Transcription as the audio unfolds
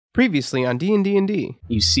Previously on D&D.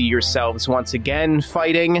 You see yourselves once again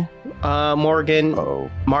fighting Morgan,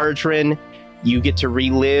 Margarine. You get to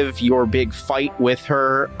relive your big fight with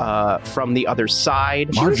her from the other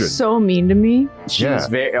side. She was so mean to me. She's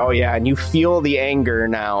very, and you feel the anger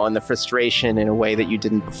now and the frustration in a way that you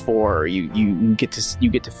didn't before. You get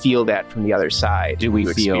to feel that from the other side. Do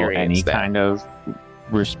we feel any kind of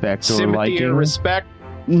respect or sympathy liking? Or respect?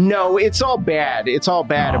 No, it's all bad. It's all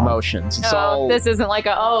bad emotions. It's all. This isn't like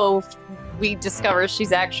we discover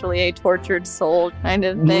she's actually a tortured soul kind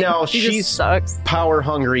of thing. No, she she's just sucks. Power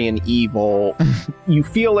hungry and evil. You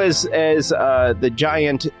feel as the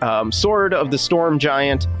giant sword of the storm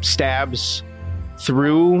giant stabs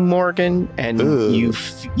through Morgan, and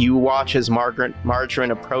you watch as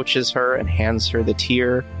Margarine approaches her and hands her the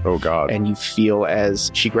tear. Oh God! And you feel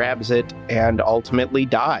as she grabs it and ultimately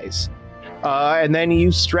dies. And then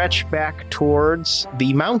you stretch back towards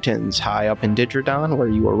the mountains high up in Digerdon, where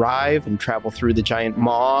you arrive and travel through the giant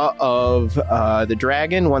maw of the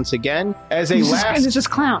dragon once again. As a last, it's just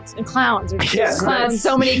clowns and clowns. Yes, clowns.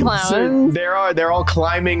 So many clowns. So they're all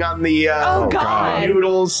climbing on the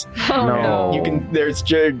noodles. Oh no! You can.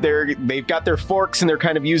 They've got their forks and they're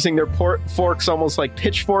kind of using their forks almost like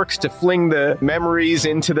pitchforks to fling the memories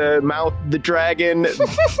into the mouth of the dragon.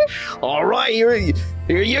 All right,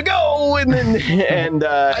 here you go, and then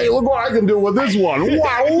hey, look what I can do with this one!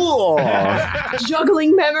 Wow!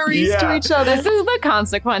 Juggling memories to each other. This is the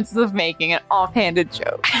consequences of making an offhanded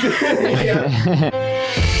joke.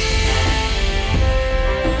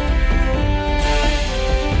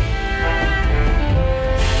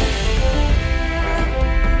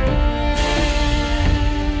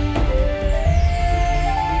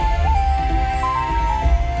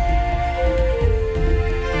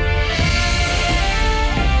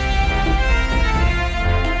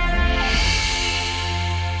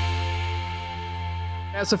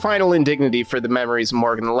 As a final indignity for the memories of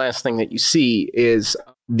Morgan, the last thing that you see is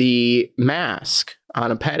the mask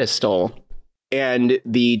on a pedestal and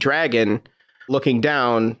the dragon looking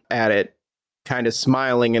down at it, kind of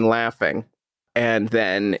smiling and laughing. And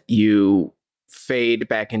then you fade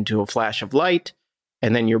back into a flash of light,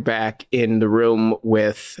 and then you're back in the room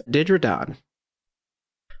with Digerdon.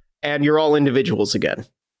 And you're all individuals again.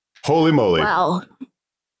 Holy moly. Wow.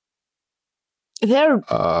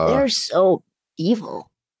 They're so evil.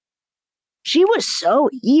 She was so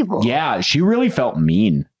evil. Yeah, she really felt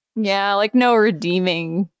mean. Yeah, like no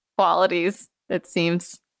redeeming qualities, it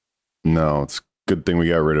seems. No, it's a good thing we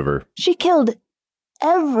got rid of her. She killed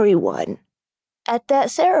everyone at that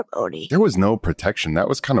ceremony. There was no protection. That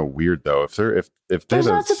was kind of weird, though. If there's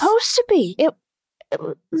not supposed to be.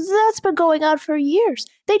 That's been going on for years.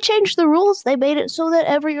 They changed the rules. They made it so that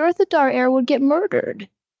every Earthadar heir would get murdered.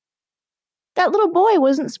 That little boy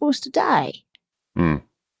wasn't supposed to die.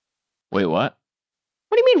 Wait, what?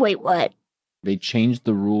 What do you mean, wait, what? They changed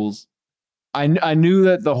the rules. I knew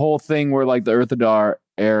that the whole thing where like the Earthadar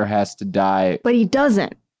heir has to die. But he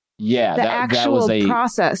doesn't. Yeah, the actual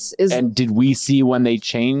process is. And did we see when they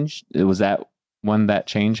changed? Was that when that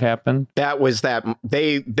change happened? That was that.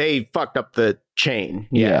 They fucked up the chain.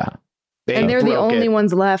 Yeah. And they're the only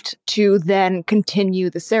ones left to then continue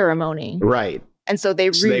the ceremony. Right. And so they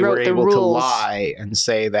rewrote they were able the rules. To lie and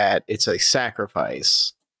say that it's a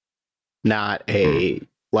sacrifice, not a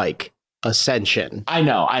ascension. I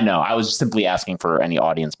know. I was simply asking for any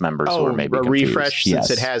audience members who are maybe a confused. Refresh, since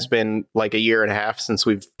it has been like a year and a half since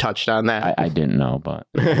we've touched on that. I didn't know, but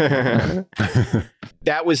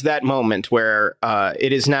that was that moment where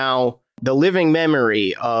it is now the living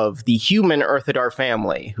memory of the human Earthadar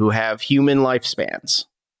family who have human lifespans.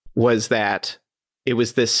 Was that it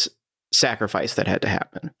was this sacrifice that had to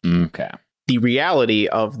happen. Okay. The reality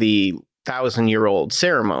of the 1,000-year-old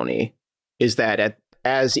ceremony is that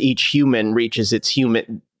as each human reaches its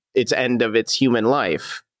end of its human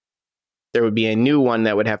life, there would be a new one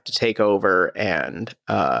that would have to take over, and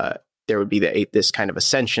there would be this kind of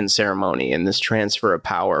ascension ceremony and this transfer of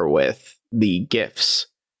power with the gifts.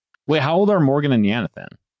 Wait, how old are Morgan and Yanathan?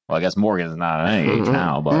 Well, I guess Morgan is not at any age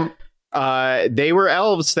now, but they were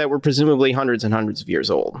elves that were presumably hundreds and hundreds of years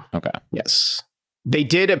old. Okay. Yes. They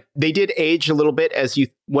did age a little bit as you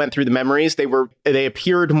went through the memories. They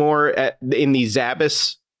appeared more in the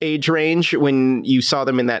Zabas age range when you saw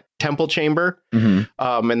them in that temple chamber.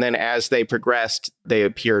 Mm-hmm. And then as they progressed, they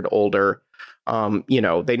appeared older.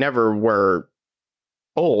 They never were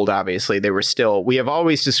old, obviously. They were still... We have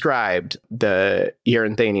always described the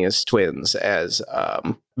Eurythanius twins as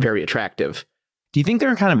very attractive. Do you think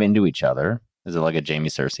they're kind of into each other? Is it like a Jamie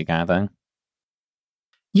Cersei kind of thing?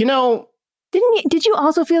 Did you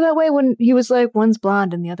also feel that way when he was like, one's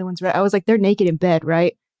blonde and the other one's red? I was like, they're naked in bed,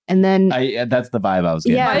 right? And then That's the vibe I was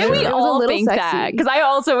getting. Yeah, Why it do was we a all little think sexy. that? Because I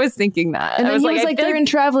also was thinking that. and I then was he was I like, feel they're in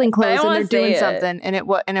traveling I clothes and wanna they're doing say it. something, and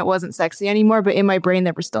it wasn't sexy anymore. But in my brain,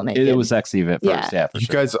 they were still naked. It was sexy at first. Yeah, for You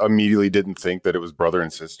sure. guys immediately didn't think that it was brother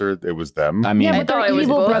and sister. It was them. I mean, Yeah, I but thought they're it was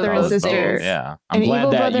evil both brother of and those sister. things. Yeah, I'm An glad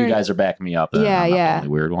evil that brother- you guys are backing me up. Then. Yeah, I'm not yeah. the only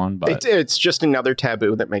weird one, but It's just another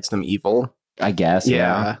taboo that makes them evil. I guess.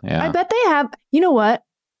 Yeah. Yeah. I bet they have. You know what?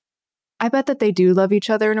 I bet that they do love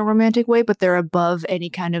each other in a romantic way, but they're above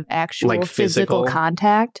any kind of actual Like physical physical?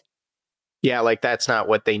 contact. Yeah, like that's not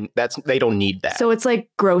what they don't need that. So it's like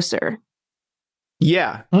grosser.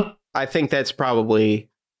 yeah. Huh. I think that's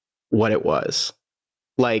probably what it was.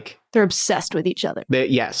 Like They're obsessed with each other.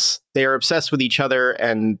 yes, they are obsessed with each other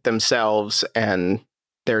and themselves and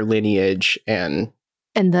their lineage and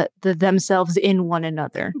And the themselves in one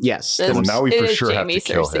another. yes, It's- Well, now we it for is sure have Jamie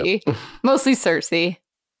to kill him. Cersei. Mostly Cersei.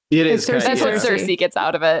 it is. It's Cersei. That's what yeah. Cersei gets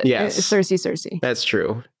out of it. Yes. It's Cersei. That's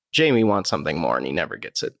true. Jamie wants something more and he never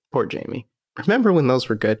gets it. Poor Jamie. Remember when those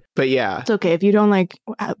were good? But yeah. It's okay. If you don't like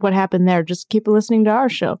what happened there, just keep listening to our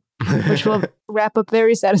show, which will wrap up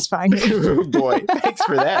very satisfyingly. Oh, boy, thanks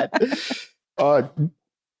for that.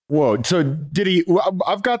 Whoa. So did he?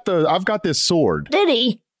 I've got this sword. Did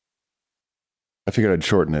he? I figured I'd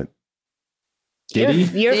shorten it. Did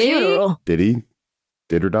he? Your Did he? funeral. Did he?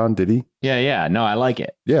 Diderdon? Did he? Yeah. No, I like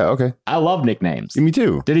it. Yeah. Okay. I love nicknames. Me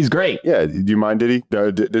too. Diddy's great. Yeah. Do you mind? Did he?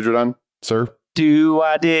 Diderdon, sir? Do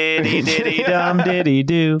I diddy dum diddy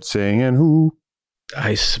do? Saying who?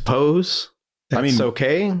 I suppose. I That's mean-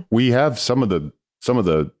 okay. We have some of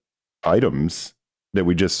the items that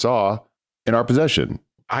we just saw in our possession.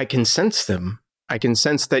 I can sense them. I can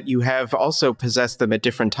sense that you have also possessed them at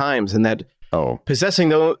different times, and that Oh, possessing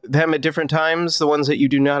them at different times, the ones that you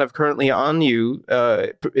do not have currently on you,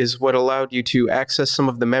 is what allowed you to access some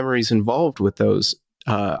of the memories involved with those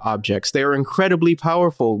objects. They are incredibly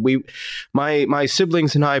powerful. My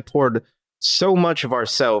siblings and I poured so much of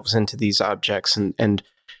ourselves into these objects and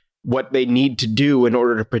what they need to do in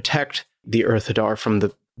order to protect the Earthadar from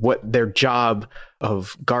what their job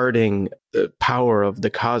of guarding the power of the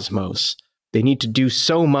cosmos. They need to do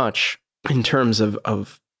so much in terms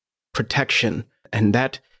of protection, and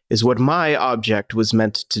that is what my object was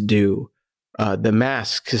meant to do. The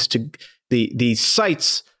mask is to the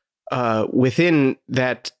sights within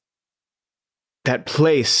that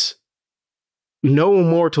place. No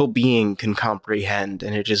mortal being can comprehend,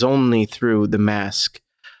 and it is only through the mask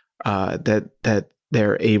that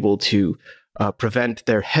they're able to prevent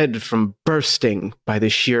their head from bursting by the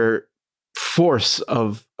sheer force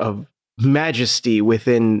of majesty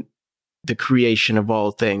within the creation of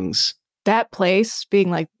all things. That place being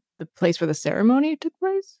like the place where the ceremony took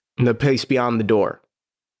place, And the place beyond the door.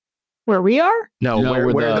 where we are. No, You know, where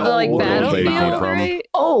where the the Like old lady battlefield, came from. right?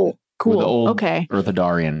 Oh, Where Cool. the old Okay.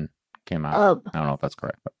 Earthadarian came out. I don't know if that's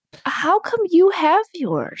correct. But how come you have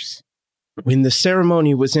yours? When the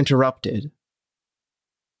ceremony was interrupted,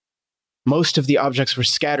 most of the objects were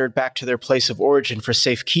scattered back to their place of origin for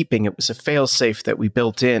safekeeping. It was a failsafe that we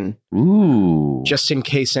built in. ooh, Just in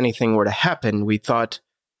case anything were to happen, we thought,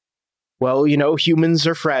 well, humans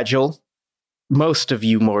are fragile. Most of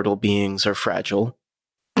you mortal beings are fragile.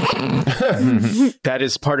 That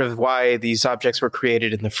is part of why these objects were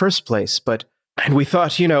created in the first place. And we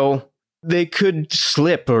thought, they could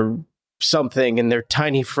slip or something and their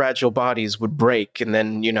tiny fragile bodies would break, and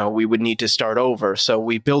then, we would need to start over. So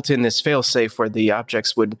we built in this failsafe where the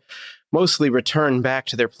objects would mostly return back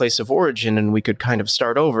to their place of origin, and we could kind of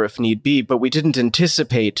start over if need be. But we didn't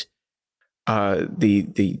anticipate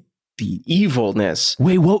the evilness.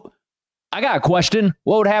 wait, what? I got a question.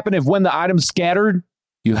 What would happen if when the items scattered,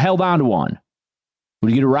 you held on to one?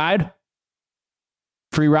 Would you get a ride?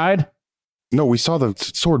 Free ride? no, we saw the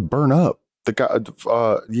sword burn up. The guy,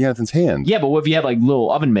 Jonathan's hand. Yeah, but what if you had like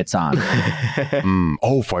little oven mitts on?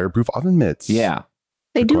 Oh, fireproof oven mitts. Yeah.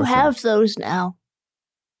 They Good do question. have those now.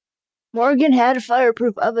 Morgan had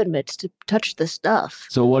fireproof oven mitts to touch the stuff.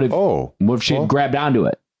 So what if Oh, she had well. grabbed onto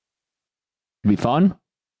it? It'd be fun.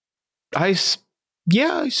 I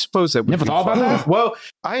suppose that would Never be thought about fun. that? Well,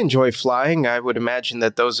 I enjoy flying. I would imagine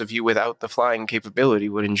that those of you without the flying capability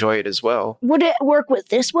would enjoy it as well. Would it work with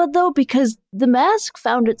this one though? Because the mask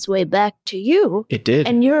found its way back to you, It did.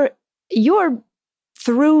 and you're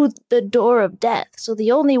through the door of death. So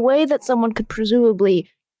the only way that someone could presumably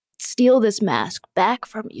steal this mask back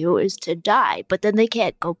from you is to die. But then they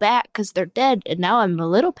can't go back because they're dead. And now I'm a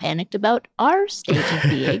little panicked about our state of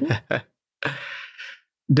being.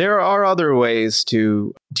 There are other ways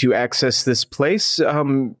to access this place.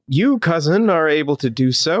 You, cousin, are able to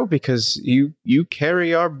do so because you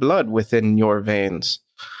carry our blood within your veins.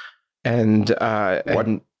 And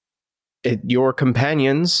your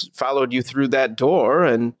companions followed you through that door,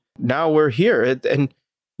 and now we're here. And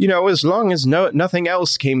as long as nothing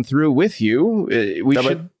else came through with you, we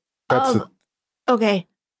should. Okay,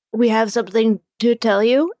 we have something to tell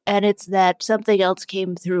you, and it's that something else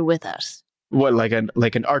came through with us. What, like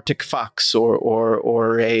an Arctic fox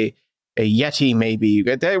or a Yeti, maybe?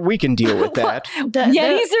 We can deal with that.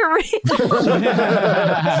 Yetis are real.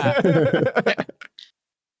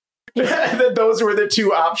 Those were the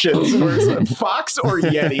two options: fox or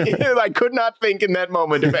Yeti. I could not think in that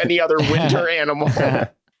moment of any other winter animal.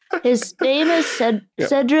 His name is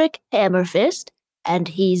Cedric Hammerfist, and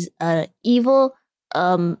he's an evil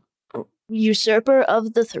usurper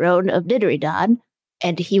of the throne of Didderidon,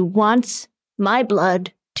 and he wants my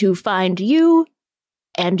blood to find you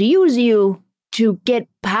and use you to get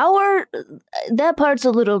power. That part's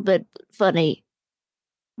a little bit funny,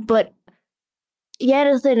 but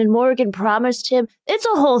Jonathan and Morgan promised him. It's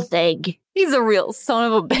a whole thing. He's a real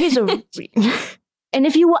son of a bitch. And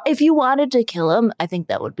if you wanted to kill him, I think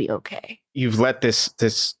that would be okay. You've let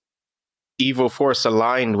this evil force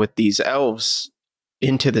aligned with these elves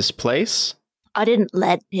into this place? I didn't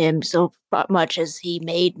let him so much as he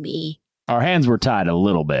made me. Our hands were tied a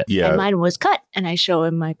little bit. Yeah. And mine was cut, and I show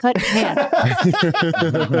him my cut hand.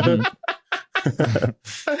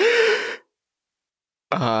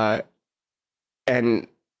 And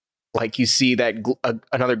like you see that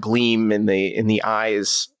another gleam in the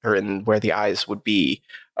eyes, or in where the eyes would be,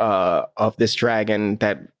 of this dragon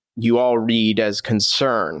that you all read as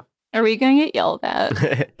concern. Are we going to get yelled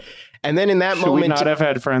at? And then in that Should moment, we not have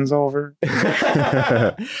had friends over?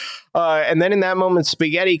 And then in that moment,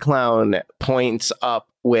 Spaghetti Clown points up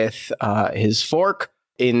with his fork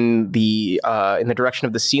in the direction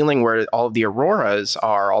of the ceiling where all of the auroras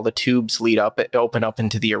are. All the tubes open up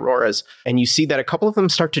into the auroras, and you see that a couple of them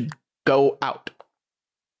start to go out,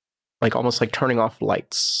 like almost like turning off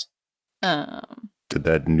lights. Did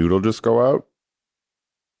that noodle just go out?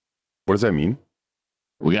 What does that mean?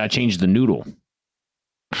 We gotta change the noodle.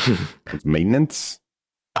 It's maintenance?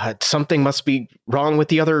 Something must be wrong with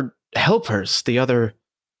the other helpers, the other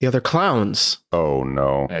clowns. Oh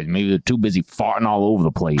no. Maybe they're too busy farting all over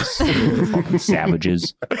the place. Fucking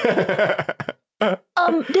savages.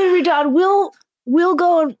 Didderidon, we'll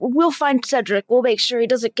go and we'll find Cedric. We'll make sure he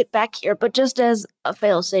doesn't get back here. But just as a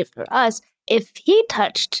failsafe for us, if he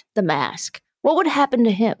touched the mask, what would happen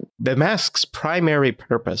to him? The mask's primary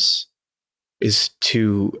purpose is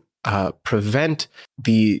to prevent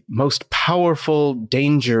the most powerful,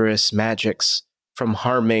 dangerous magics from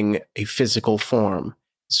harming a physical form.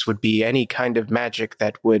 This would be any kind of magic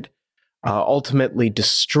that would ultimately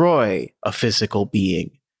destroy a physical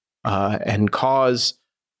being and cause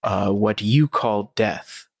what you call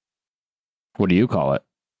death. What do you call it?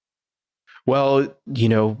 Well,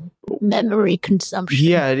 Memory consumption.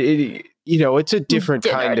 yeah, it's a different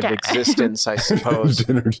kind of existence, I suppose.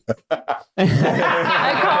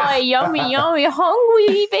 I call it yummy, yummy,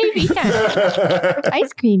 hungry baby time.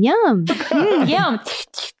 Ice cream, yum. Yum.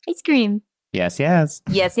 Ice cream. Yes, yes.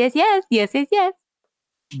 Yes, yes, yes. Yes, yes, yes.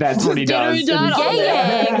 That's what he does.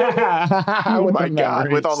 Oh my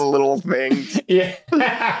God, with all the little things. Yeah.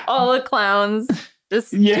 All the clowns.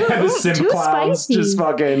 Just The sim too clowns spicy. just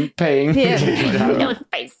fucking paying. no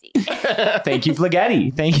spicy. Thank you,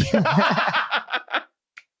 Flagetti. Thank you.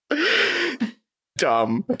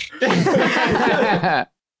 Dumb.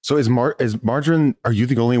 So is Margarine, are you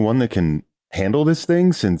the only one that can handle this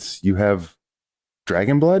thing since you have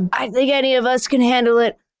dragon blood? I think any of us can handle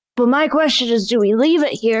it. But my question is, do we leave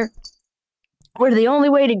it here? Where the only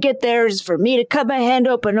way to get there is for me to cut my hand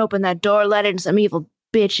open that door, let in some evil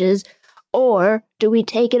bitches? Or do we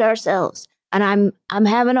take it ourselves? And I'm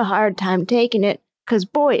having a hard time taking it, because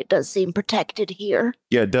boy, it does seem protected here.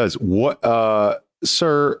 Yeah, it does. What,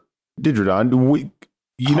 Sir Didridon,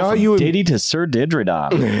 you know how you... Diddy to Sir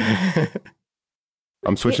Didridon.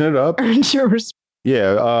 I'm switching it up. Earned your respect.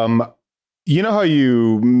 Yeah, you know how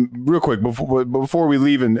you, real quick, before we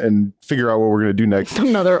leave and figure out what we're going to do next,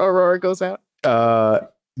 Another aurora goes out.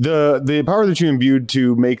 the power that you imbued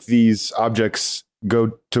to make these objects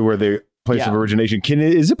go to where they place of origination,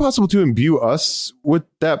 is it possible to imbue us with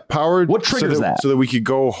that power? What triggers that? So that we could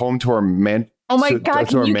go home to our Oh my God,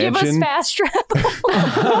 can you give us fast travel?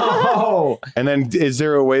 Oh. And then is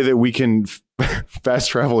there a way that we can fast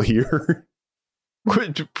travel here?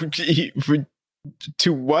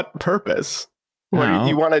 To what purpose? No.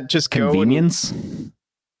 You want to just Convenience?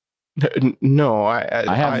 No,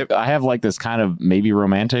 I have like this kind of maybe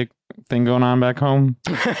romantic thing going on back home.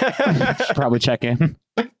 Should probably check in.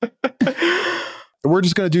 We're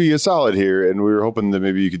just going to do you a solid here, and we were hoping that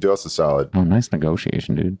maybe you could do us a solid. Oh, nice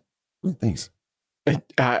negotiation, dude. Thanks.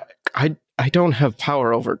 I don't have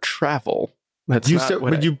power over travel. That's You not said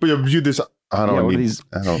what you viewed this. I don't Yeah, what are need these-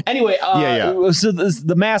 I don't. Anyway, so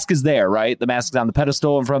the mask is there, right? The mask is on the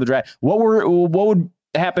pedestal in front of the dragon. What would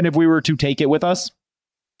happen if we were to take it with us?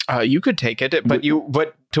 You could take it, but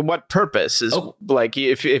to what purpose? Is like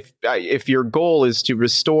if your goal is to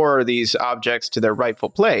restore these objects to their rightful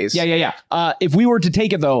place. Yeah. If we were to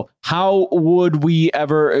take it, though, how would we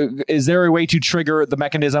ever? Is there a way to trigger the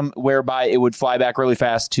mechanism whereby it would fly back really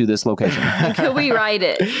fast to this location? Could we ride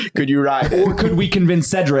it? Could you ride it? Or could we convince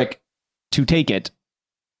Cedric to take it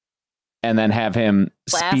and then have him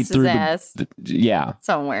Blast speed his through ass yeah,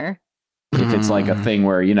 somewhere. if it's like a thing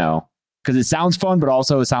where, you know, because it sounds fun, but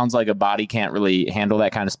also it sounds like a body can't really handle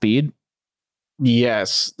that kind of speed.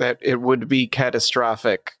 Yes, that it would be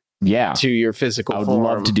catastrophic Yeah. to your physical I would form.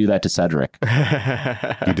 love to do that to Cedric.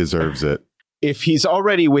 He deserves it. If he's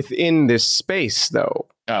already within this space, though,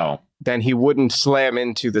 Oh, then he wouldn't slam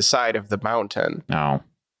into the side of the mountain. no.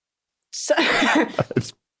 So-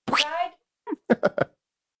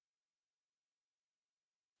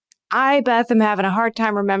 I, Beth, am having a hard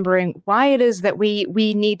time remembering why it is that we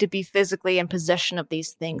need to be physically in possession of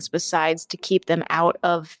these things, besides to keep them out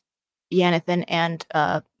of Yanathan and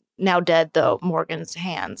now dead though Morgan's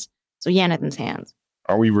hands. So Yanathan's hands.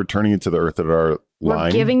 Are we returning it to the Earth at our We're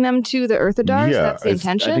line? giving them to the Earthadars. Yeah, That's the I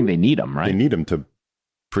intention. I think they need them, right? They need him to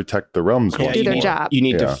protect the realms. Yeah, once do their more. job. You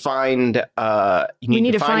need to Yeah. find. You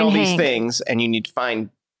need to find all these things, and you need to find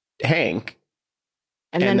Hank.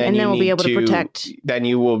 and then you we'll be need able to protect Then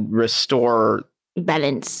you will restore.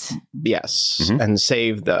 balance. Yes, Mhm. and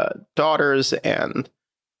save the daughters and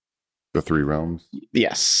The three realms.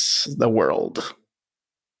 yes, the world.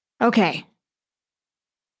 Okay.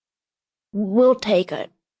 We'll take it.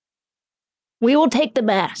 We will take the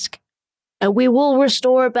mask, and we will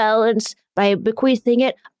restore balance by bequeathing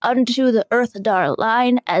it unto the Earthadar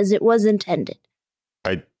line as it was intended.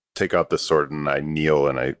 I take out the sword and I kneel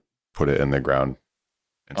and I put it in the ground.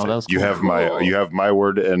 And Oh, say, that was you cool. have my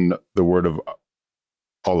word and the word of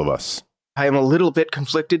all of us. I am a little bit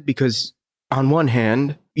conflicted because, on one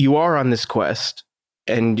hand, you are on this quest,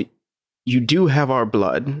 and you do have our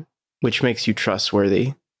blood, which makes you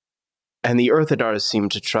trustworthy. And the Earthadars seem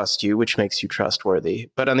to trust you, which makes you trustworthy.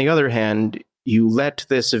 But on the other hand, you let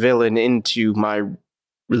this villain into my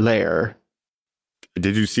lair.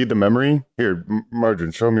 Did you see the memory? Here,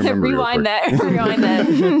 Margin, show me your memory. real Rewind quick. that. Rewind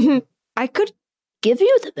that. I could give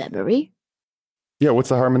you the memory. Yeah, what's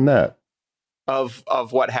the harm in that? Of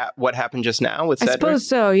what happened just now with I Cedric? suppose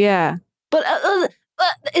so. Yeah. But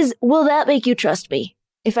will that make you trust me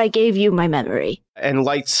if I gave you my memory? And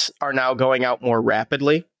lights are now going out more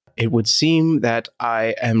rapidly. It would seem that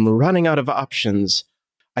I am running out of options.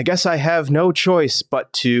 I guess I have no choice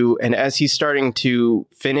but to, and as he's starting to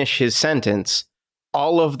finish his sentence,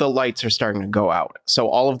 all of the lights are starting to go out. So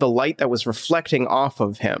all of the light that was reflecting off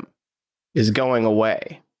of him is going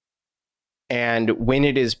away. And when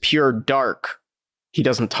it is pure dark, he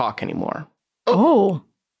doesn't talk anymore. Oh.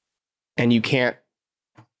 And you can't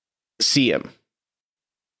see him.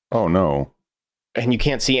 Oh, no. And you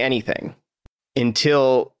can't see anything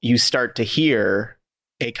until you start to hear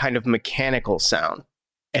a kind of mechanical sound.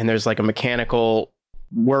 And there's like a mechanical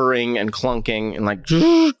whirring and clunking and like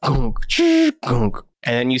and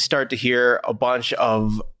then you start to hear a bunch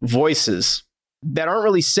of voices that aren't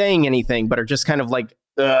really saying anything but are just kind of like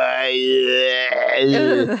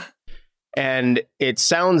and it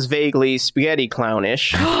sounds vaguely spaghetti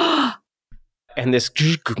clownish. And this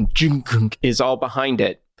is all behind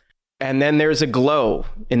it. And then there's a glow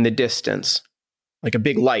in the distance, like a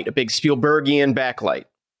big light, a big Spielbergian backlight.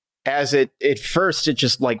 As it first, it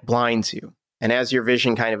just like blinds you. And as your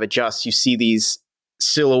vision kind of adjusts, you see these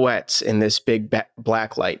silhouettes in this big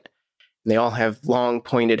black light. And they all have long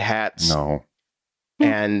pointed hats. No.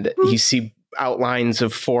 And you see outlines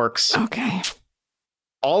of forks. Okay.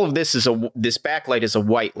 All of this this backlight is a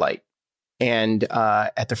white light. And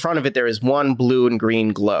at the front of it, there is one blue and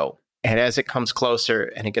green glow. And as it comes closer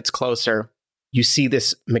and it gets closer, you see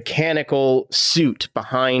this mechanical suit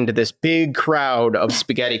behind this big crowd of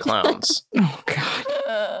spaghetti clowns. Oh,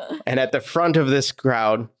 God. And at the front of this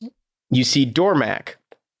crowd, you see Dormac.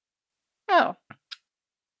 Oh.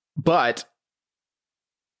 But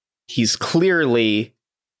he's clearly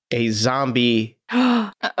a zombie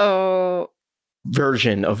Oh.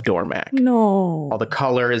 version of Dormac. No. All the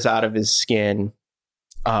color is out of his skin.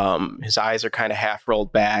 His eyes are kind of half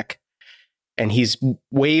rolled back. And he's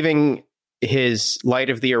waving his Light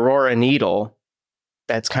of the Aurora needle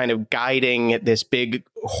that's kind of guiding this big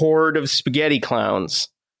horde of spaghetti clowns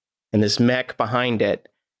and this mech behind it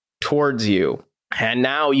towards you. And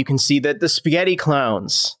now you can see that the spaghetti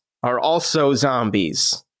clowns are also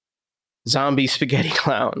zombies. Zombie spaghetti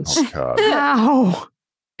clowns. Oh, God. Ow.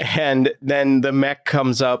 And then the mech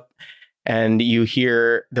comes up and you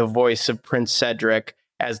hear the voice of Prince Cedric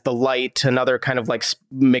as the light, another kind of like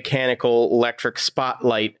mechanical electric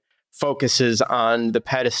spotlight, focuses on the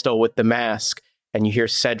pedestal with the mask. And you hear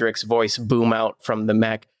Cedric's voice boom out from the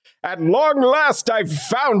mech. At long last I've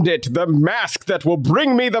found it, the mask that will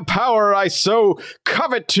bring me the power I so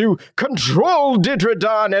covet to control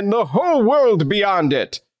Didradon and the whole world beyond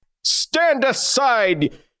it. Stand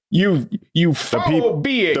aside, you foul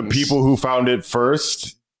beings. The people who found it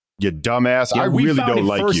first, you dumbass. Yeah, I we really found don't it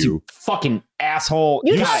like first, you. Fucking asshole.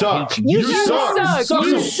 You God, I suck. hate You suck. You suck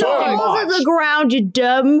You so suck. fucking Look at much. the ground, you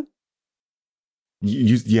dumb.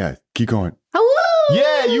 Yeah, keep going. Hello.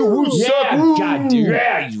 Yeah, you suck. Yeah, Woo. God, dude.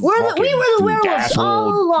 Yeah, you We were the werewolves asshole. all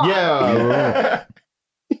along. Yeah.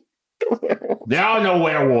 There are no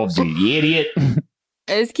werewolves, you idiot.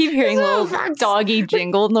 I just keep hearing little doggy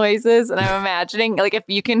jingle noises, and I'm imagining, like, if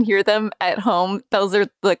you can hear them at home, those are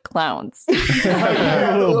the clowns.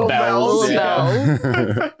 Little bells. Little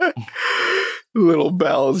bells. Little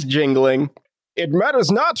bells jingling. It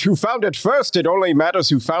matters not who found it first, it only matters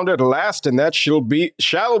who found it last, and that shall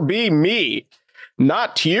be me.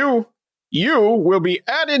 Not you. You will be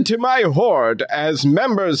added to my horde as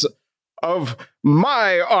members of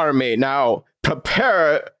my army. Now,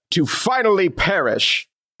 prepare to finally perish.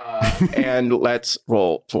 And let's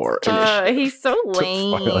roll for initiative. He's so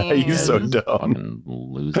lame. He's so dumb. Fucking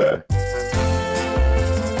loser.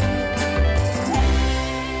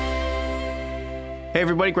 Hey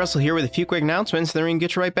everybody, Gressel here with a few quick announcements, then we can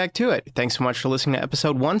get you right back to it. Thanks so much for listening to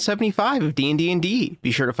episode 175 of D&D&D.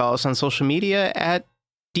 Be sure to follow us on social media at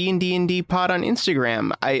D&D&D pod on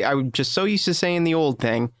Instagram. I'm just so used to saying the old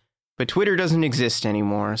thing, but Twitter doesn't exist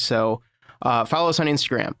anymore, so follow us on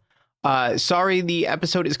Instagram. Sorry, the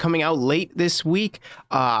episode is coming out late this week.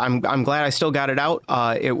 I'm glad I still got it out.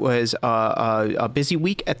 It was a busy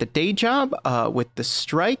week at the day job with the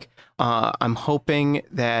strike. I'm hoping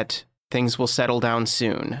that things will settle down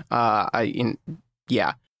soon.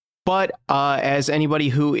 Yeah. But as anybody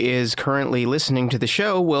who is currently listening to the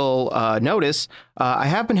show will notice, I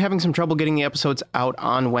have been having some trouble getting the episodes out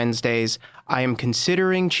on Wednesdays. I am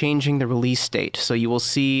considering changing the release date. So you will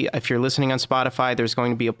see, if you're listening on Spotify, there's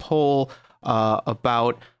going to be a poll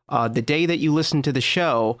about the day that you listen to the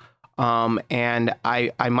show. And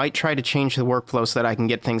I might try to change the workflow so that I can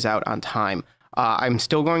get things out on time. I'm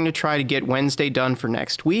still going to try to get Wednesday done for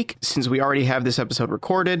next week, since we already have this episode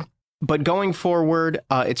recorded. But going forward,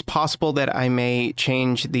 it's possible that I may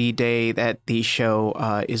change the day that the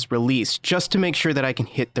show is released, just to make sure that I can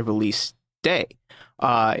hit the release day.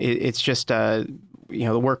 It's just, the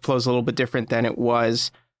workflow is a little bit different than it was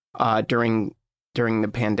during the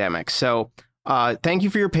pandemic. So thank you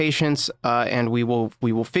for your patience, and we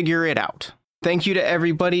will figure it out. Thank you to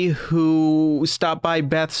everybody who stopped by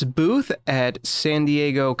Beth's booth at San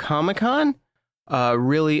Diego Comic-Con.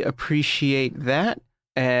 Really appreciate that.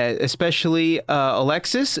 Especially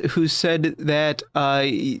Alexis, who said that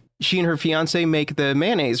she and her fiance make the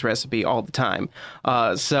mayonnaise recipe all the time.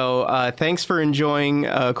 So thanks for enjoying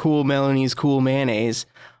Cool Melanie's Cool Mayonnaise.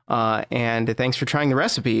 And thanks for trying the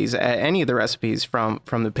recipes, any of the recipes from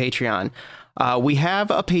the Patreon. We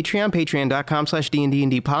have a Patreon,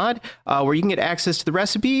 patreon.com/DNDndpod, where you can get access to the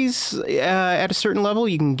recipes at a certain level.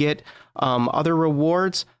 You can get other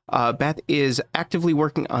rewards. Beth is actively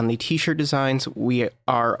working on the t-shirt designs. We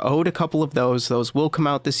are owed a couple of those. Those will come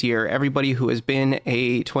out this year. Everybody who has been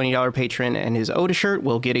a $20 patron and is owed a shirt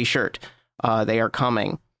will get a shirt. They are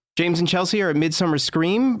coming. James and Chelsea are at Midsummer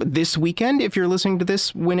Scream this weekend, if you're listening to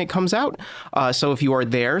this when it comes out. So if you are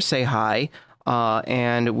there, say hi.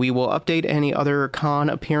 And we will update any other con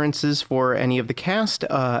appearances for any of the cast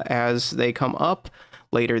as they come up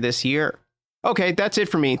later this year. Okay, that's it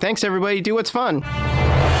for me. Thanks, everybody. Do what's fun.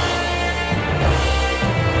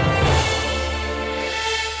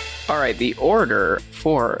 All right, the order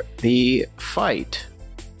for the fight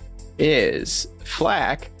is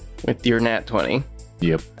Flack with your nat 20.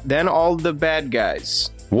 Yep. Then all the bad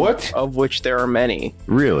guys, What? of which there are many.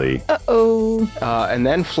 Really? Uh-oh. And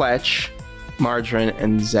then Fletch, Margarine,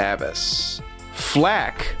 and Zavis.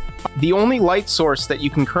 Flack, the only light source that you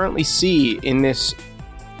can currently see in this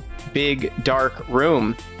big dark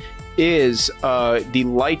room is the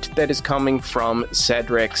light that is coming from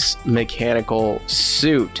Cedric's mechanical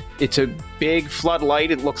suit. It's a big floodlight.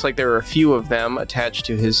 It looks like there are a few of them attached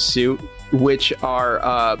to his suit, which are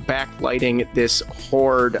backlighting this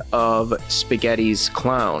horde of Spaghetti's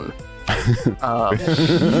clown.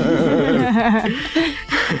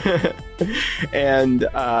 and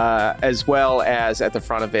as well as at the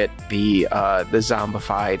front of it, the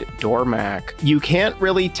zombified Dormac. You can't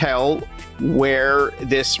really tell where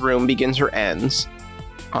this room begins or ends,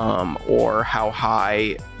 or how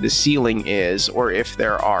high the ceiling is, or if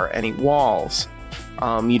there are any walls.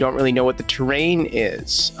 You don't really know what the terrain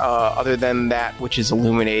is, other than that which is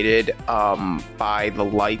illuminated by the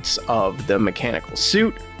lights of the mechanical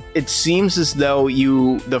suit. It seems as though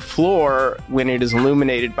the floor, when it is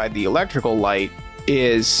illuminated by the electrical light,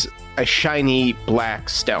 is a shiny black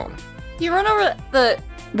stone. Can you run over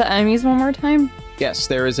the enemies one more time? Yes,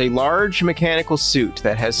 there is a large mechanical suit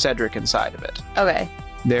that has Cedric inside of it. Okay.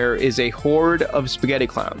 There is a horde of spaghetti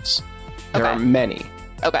clowns. There Okay. are many.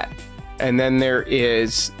 Okay. And then there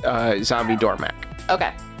is zombie Dormac.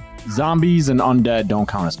 Okay. Zombies and undead don't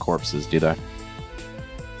count as corpses, do they?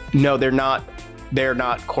 No, they're not. They're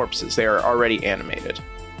not corpses. They are already animated.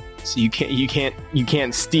 So you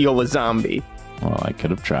can't steal a zombie. Well, I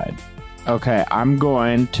could have tried. Okay, I'm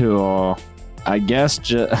going to, I guess,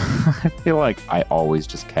 I feel like I always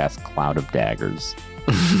just cast Cloud of Daggers.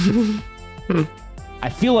 I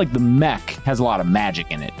feel like the mech has a lot of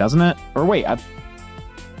magic in it, doesn't it? Or wait,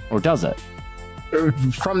 or does it?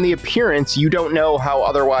 From the appearance, you don't know how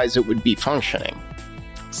otherwise it would be functioning.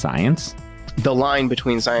 Science? The line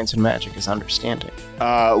between science and magic is understanding.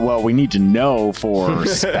 Well, we need to know for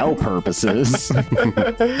spell purposes.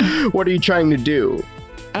 What are you trying to do?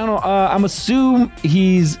 I don't know. I'm assuming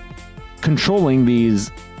he's controlling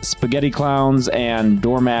these spaghetti clowns and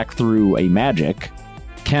Dormac through a magic.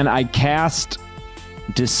 Can I cast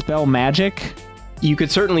Dispel Magic You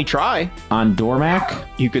could certainly try. on Dormac?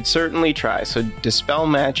 You could certainly try. So dispel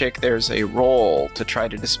magic, there's a roll to try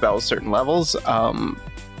to dispel certain levels.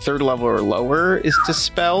 Third level or lower is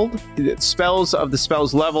dispelled. Spells of the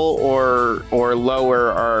spell's level or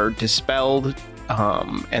lower are dispelled,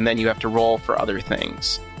 and then you have to roll for other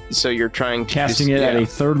things. So you're trying to Casting it at a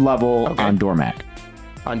third level Okay. on Dormac.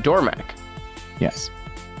 on Dormac. Yes.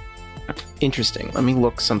 Interesting. Let me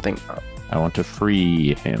look something up. I want to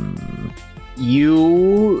free him.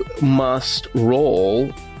 You must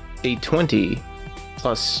roll a 20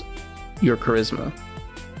 plus your charisma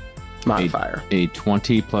modifier. A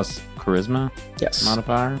 20 plus charisma Yes.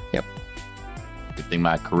 modifier? Yep. Good thing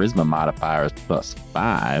my charisma modifier is plus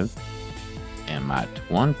 5. And my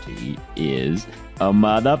 20 is a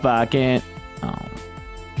motherfucking... Oh.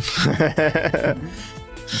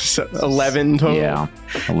 So 11 total. Yeah,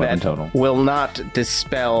 11 That total. will not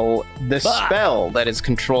dispel the spell that is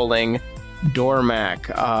controlling Dormac.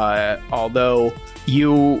 Although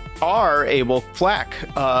you are able, Flack,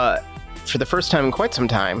 for the first time in quite some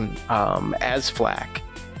time, as Flack,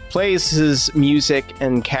 plays his music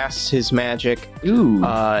and casts his magic. Ooh.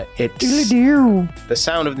 The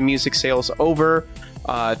sound of the music sails over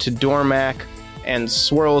to Dormac and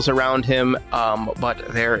swirls around him, but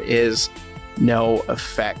there is no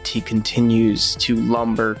effect. He continues to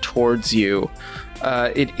lumber towards you.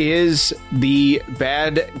 It is the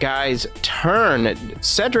bad guy's turn.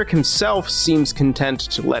 Cedric himself seems content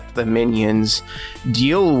to let the minions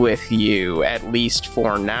deal with you, at least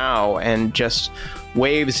for now, and just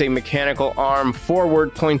waves a mechanical arm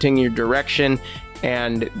forward, pointing your direction,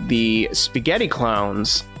 and the spaghetti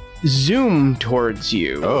clowns zoom towards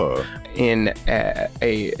you. Oh.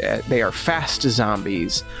 They are fast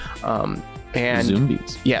zombies. And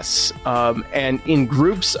Zombies. yes, and in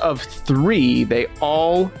groups of 3, they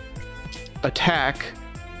all attack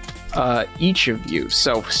each of you.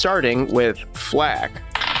 So starting with Flack,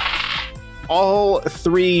 all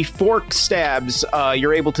 3 fork stabs,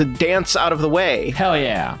 you're able to dance out of the way Hell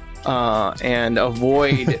yeah. and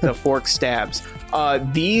avoid the fork stabs.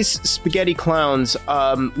 These spaghetti clowns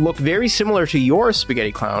look very similar to your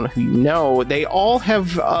spaghetti clown, who you know. They all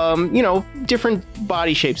have, different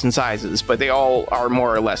body shapes and sizes, but they all are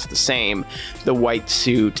more or less the same. The white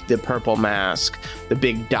suit, the purple mask, the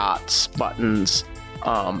big dots, buttons,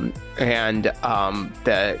 and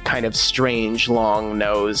the kind of strange long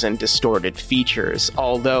nose and distorted features.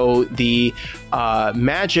 Although the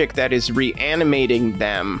magic that is reanimating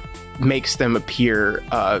them makes them appear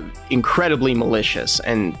incredibly malicious,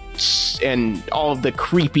 and all of the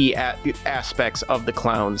creepy aspects of the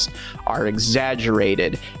clowns are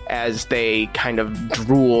exaggerated as they kind of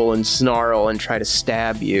drool and snarl and try to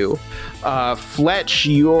stab you. Fletch,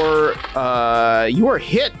 you are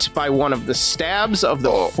hit by one of the stabs of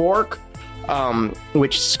the fork,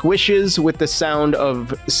 which squishes with the sound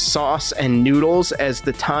of sauce and noodles as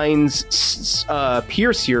the tines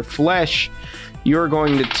pierce your flesh. You're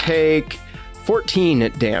going to take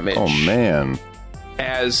 14 damage. Oh, man.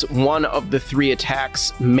 As one of the 3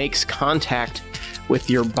 attacks makes contact with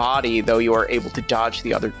your body, though you are able to dodge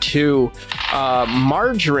the other two.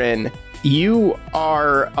 Margarine, you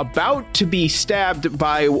are about to be stabbed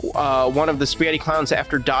by one of the spaghetti clowns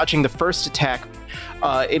after dodging the first attack.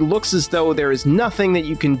 It looks as though there is nothing that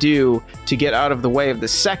you can do to get out of the way of the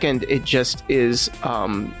second. It just is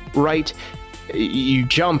right. You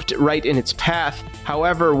jumped right in its path.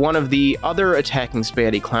 However, one of the other attacking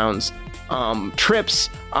spaghetti clowns trips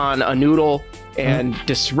on a noodle and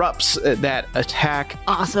disrupts that attack.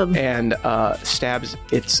 Awesome. And stabs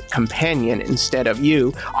its companion instead of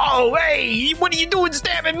you. Oh, hey, what are you doing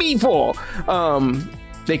stabbing me for?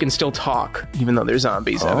 They can still talk, even though they're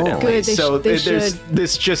zombies, evidently. Good, so they there's should.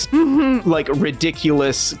 this just like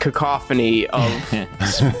ridiculous cacophony of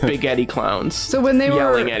spaghetti clowns So when they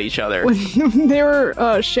yelling were at each other. when they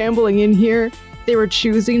were shambling in here, they were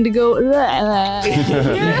choosing to go. Yeah,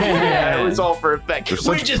 it was all for effect. They're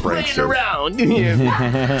We're such just playing pranksters. around.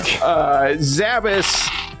 Zabas,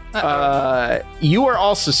 you are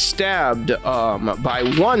also stabbed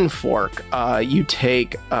by one fork. You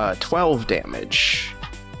take 12 damage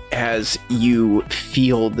as you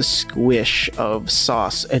feel the squish of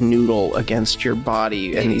sauce and noodle against your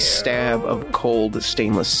body and the stab of cold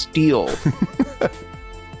stainless steel.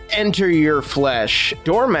 Enter your flesh.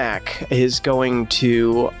 Dormac is going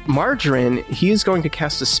to... Margarine, he is going to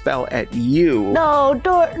cast a spell at you. No,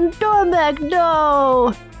 Dormac,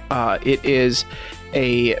 no. It is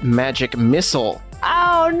a magic missile,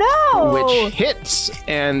 Oh, no. which hits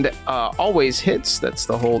and always hits. That's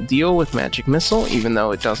the whole deal with magic missile, even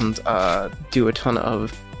though it doesn't do a ton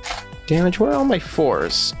of damage. Where are all my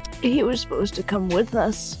 4s? He was supposed to come with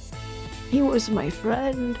us. He was my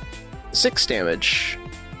friend. 6 damage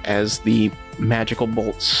as the magical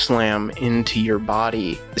bolts slam into your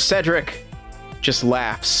body. Cedric just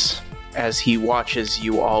laughs as he watches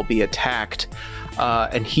you all be attacked,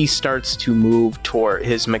 and he starts to move toward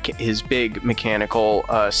his big mechanical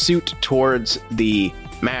suit towards the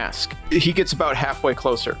mask. He gets about halfway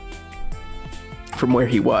closer from where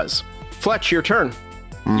he was. Fletch, your turn.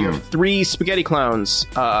 You have 3 spaghetti clowns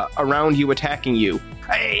around you attacking you.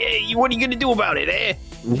 Hey, what are you gonna do about it, eh?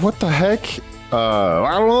 What the heck?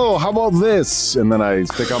 I don't know. How about this? And then I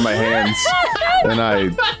stick out my hands and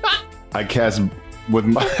I cast with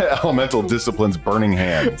my elemental disciplines burning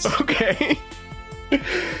hands. Okay.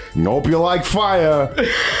 Nope, you like fire.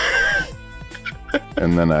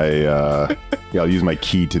 And then I'll use my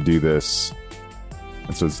key to do this.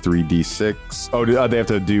 And so it's 3d6. Oh, they have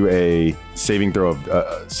to do a saving throw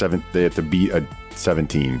of 7. They have to beat a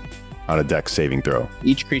 17 on a dex saving throw.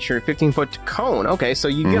 Each creature 15-foot cone. Okay, so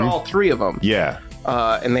you get all 3 of them. Yeah.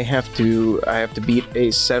 And I have to beat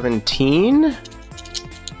a 17.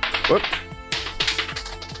 Whoop.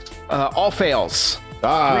 All fails.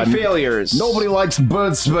 3 failures. Nobody likes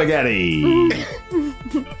burnt spaghetti.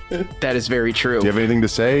 That is very true. Do you have anything to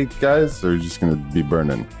say, guys? Or are you just going to be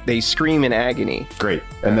burning? They scream in agony. Great.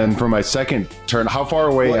 And then for my second turn, how far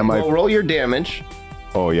away am I? Well, roll your damage.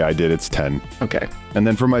 Oh, yeah, I did. It's 10. Okay. And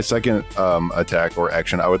then for my second attack or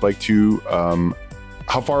action, I would like to...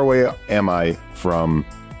 how far away am I from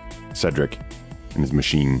Cedric and his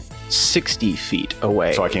machine? 60 feet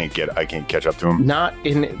away. So I can't catch up to him? Not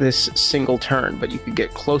in this single turn, but you could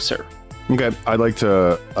get closer. Okay. I'd like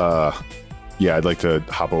to... I'd like to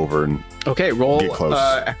hop over and... Okay, roll Get close.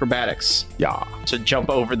 acrobatics Yeah. to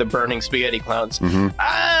jump over the burning spaghetti clouds. Mhm.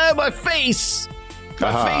 Ah, my face! My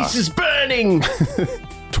Aha. face is burning!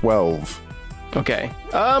 12. Okay.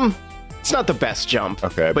 It's not the best jump.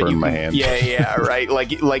 Okay, I but burned you my can- hand. Yeah, right.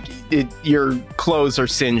 Your clothes are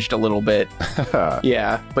singed a little bit.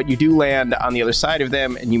 Yeah, but you do land on the other side of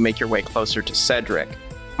them, and you make your way closer to Cedric.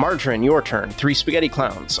 Margarine, your turn. 3 spaghetti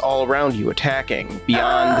clowns all around you attacking.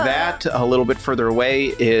 Beyond that, a little bit further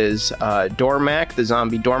away is Dormac, the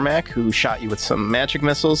zombie Dormac, who shot you with some magic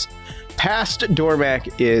missiles. Past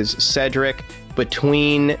Dormac is Cedric.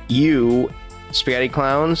 Between you, spaghetti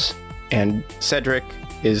clowns, and Cedric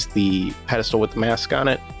is the pedestal with the mask on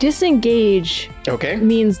it. Disengage Okay.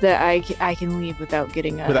 means that I can leave without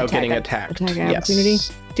getting Attacked. attack Yes. opportunity.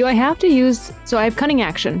 Do I have to use? So I have cunning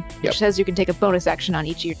action, Yep. which says you can take a bonus action on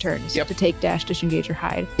each of your turns Yep. to take, dash, disengage, or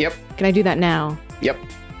hide. Yep. Can I do that now? Yep.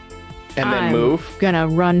 And then I'm move. Gonna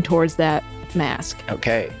run towards that mask.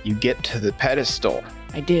 Okay. You get to the pedestal.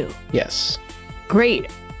 I do. Yes. Great.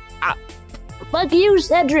 Fuck you,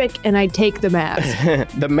 Cedric. And I take the mask.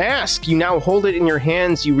 The mask, you now hold it in your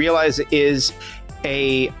hands. You realize is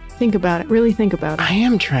a... Think about it. Really think about it. I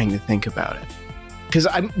am trying to think about it. Because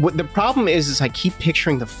what the problem is I keep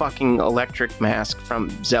picturing the fucking electric mask from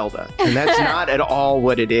Zelda. And that's not at all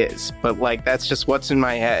what it is. But, like, that's just what's in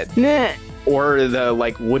my head. Nah. Or the,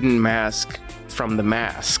 like, wooden mask from the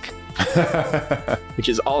mask, which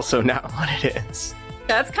is also not what it is.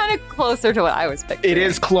 That's kind of closer to what I was picturing. It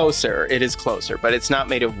is closer. It is closer, but it's not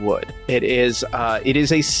made of wood. It is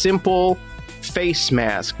a simple face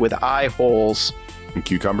mask with eye holes. And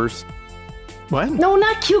cucumbers. What? No,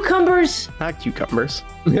 not cucumbers. Not cucumbers.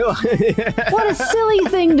 What a silly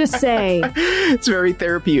thing to say. It's very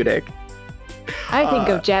therapeutic. I think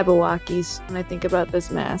of Jabberwockies when I think about this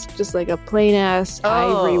mask. Just like a plain ass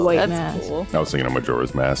ivory white that's mask. Cool. I was thinking of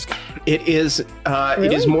Majora's Mask. It is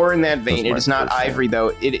it is more in that vein. That's my It is not first thing. ivory though.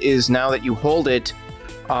 It is, now that you hold it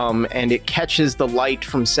and it catches the light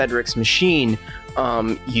from Cedric's machine,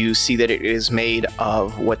 you see that it is made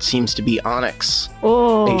of what seems to be onyx,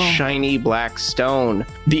 Oh, a shiny black stone.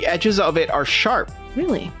 The edges of it are sharp.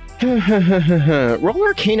 really? Roll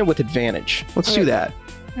Arcana with advantage. Let's do Okay. that.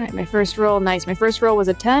 All right, my first roll, nice. My first roll was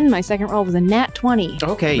a 10. My second roll was a nat 20.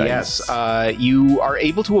 Okay, Nice. yes. You are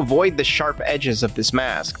able to avoid the sharp edges of this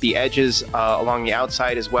mask. The edges along the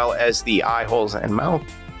outside, as well as the eye holes and mouth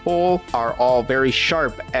hole, are all very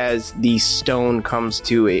sharp as the stone comes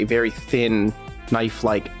to a very thin,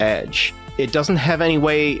 knife-like edge. It doesn't have any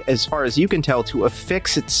way, as far as you can tell, to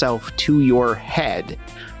affix itself to your head.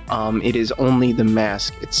 It is only the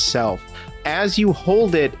mask itself. As you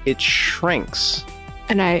hold it, it shrinks,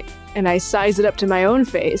 And I size it up to my own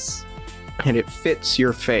face. and it fits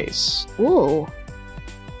your face. Ooh.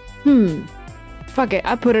 Fuck it.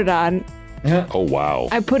 I put it on. Oh, wow.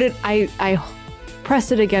 I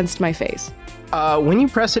press it against my face. When you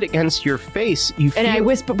press it against your face, you feel... And I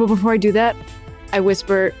whisper, but before I do that, I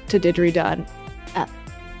whisper to Didgeridoo,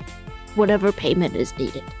 Whatever payment is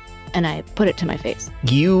needed. and I put it to my face.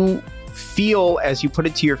 You feel as you put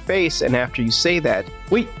it to your face, and after you say that,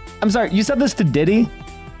 Wait, I'm sorry. You said this to Diddy?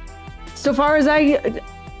 So far as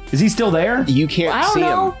Is he still there? you can't I don't see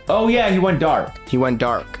know, him. Oh yeah, he went dark. He went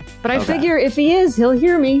dark. but I Okay. figure if he is, he'll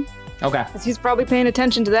hear me, Okay, because he's probably paying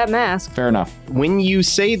attention to that mask. fair enough. When you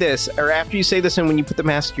say this, or after you say this, and when you put the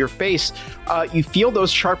mask to your face, you feel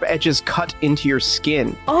those sharp edges cut into your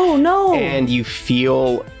skin, Oh no! and you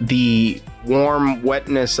feel the warm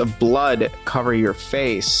wetness of blood cover your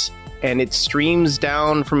face, and it streams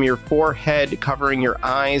down from your forehead, covering your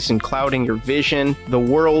eyes and clouding your vision. The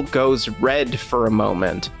world goes red for a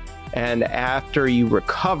moment, and after you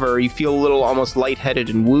recover, you feel a little almost lightheaded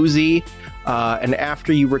and woozy, and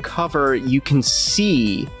after you recover, you can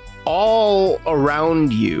see all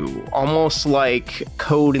around you, almost like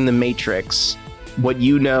code in the Matrix, what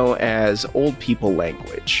you know as old people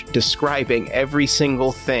language, describing every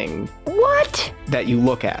single thing What? that you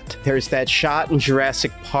look at. There's that shot in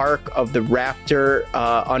Jurassic Park of the raptor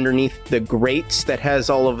underneath the grates that has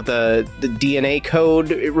all of the DNA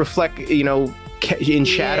code reflect, in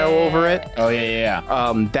shadow over it. Oh yeah.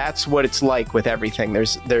 That's what it's like with everything.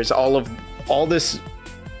 There's all this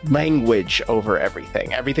language over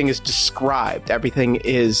everything. Everything is described. Everything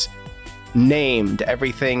is named.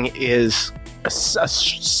 Everything is a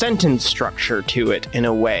sentence structure to it in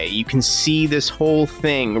a way. You can see this whole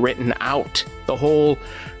thing written out. The whole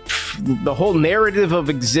narrative of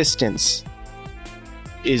existence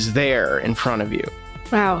is there in front of you.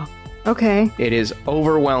 Wow. Okay. It is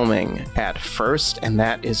overwhelming at first, and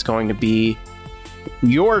that is going to be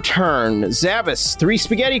your turn. Zabas, 3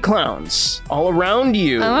 spaghetti clowns all around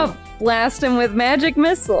you. I'm gonna blast him with magic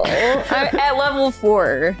missile. I'm at level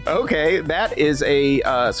 4, Okay, that is a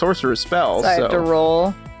sorcerer's spell. so I have to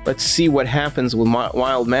roll. Let's see what happens with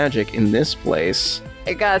wild magic in this place.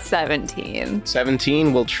 I got 17.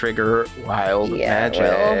 17 will trigger wild Yeah, it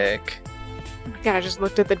magic. God, I just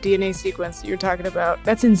looked at the DNA sequence that you're talking about.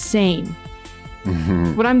 That's insane.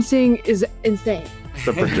 The What I'm seeing is insane.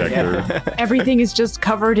 projector. Everything is just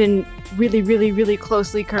covered in really, really, really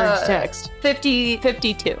closely curved text. 52.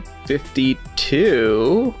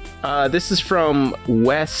 52. This is from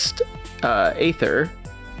West Aether.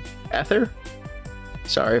 Ether?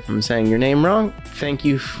 Sorry if I'm saying your name wrong. Thank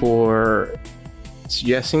you for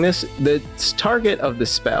suggesting this. The target of the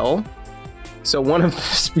spell, so one of the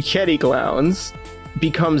spaghetti clowns,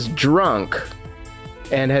 becomes drunk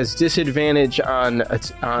and has disadvantage on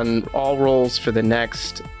all rolls for the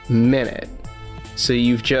next minute. So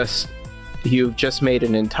you've just made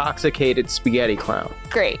an intoxicated spaghetti clown,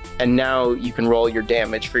 Great. and now you can roll your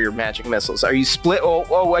damage for your magic missiles. Are you split?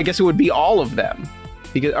 Oh, I guess it would be all of them.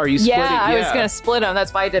 Because are you splitting? Yeah, I was gonna split them.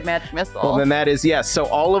 That's why I did magic missile. Well, then that is yes. So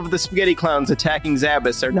all of the spaghetti clowns attacking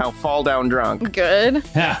Zabas are now fall down drunk. Good.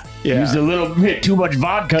 Ha, Yeah. Used a little bit too much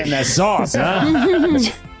vodka in that sauce, huh?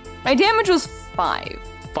 My damage was 5.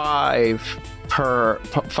 5 per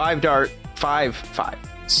 5 dart. 5.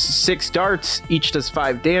 6 darts, each does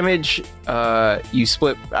 5 damage. You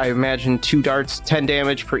split, I imagine, 2 darts, 10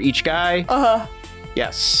 damage per each guy.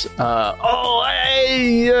 Yes. They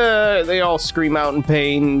all scream out in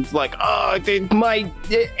pain, like, my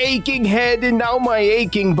aching head and now my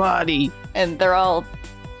aching body. And they're all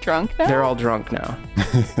drunk now? They're all drunk now.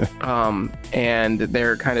 And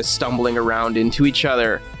they're kind of stumbling around into each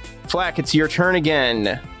other. Flack, it's your turn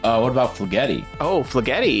again. What about Flagetti? Oh,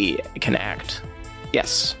 Flagetti can act.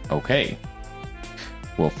 Yes. Okay.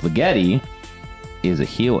 Well, Flagetti is a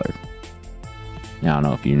healer. I don't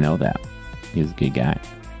know if you know that. He's a good guy.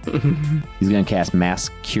 He's going to cast Mass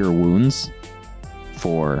Cure Wounds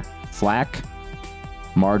for Flack,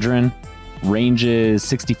 Margarine. Range is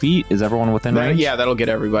 60 feet. Is everyone within range? Yeah, that'll get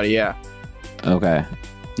everybody, yeah. Okay.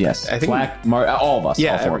 Yes. I think Flack, all of us.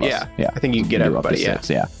 Yeah, all 4 of us. yeah. I think you can get You're up to everybody, 6,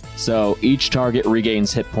 yeah. So each target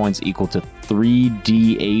regains hit points equal to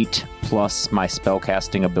 3d8 plus my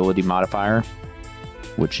spellcasting ability modifier,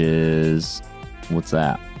 which is, what's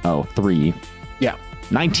that? Oh, 3. Yeah.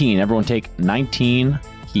 19. Everyone take 19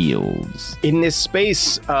 heals. In this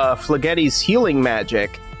space, Flagetti's healing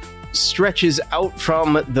magic stretches out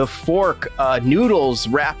from the fork. Noodles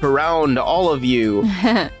wrap around all of you.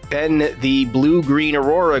 Then the blue-green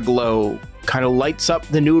aurora glow kind of lights up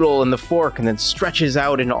the noodle and the fork and then stretches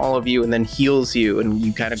out into all of you and then heals you, and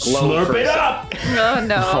you kind of glow. Slurp it up! Oh,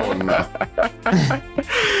 no.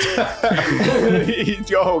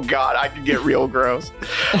 Oh, God, I could get real gross.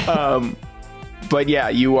 But yeah,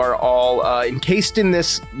 you are all encased in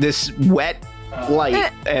this wet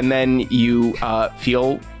light, and then you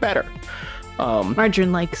feel better.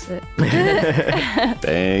 Margarine likes it.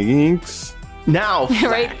 Thanks. Now,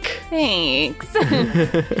 Right. Flack. Thanks.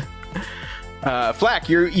 Flack,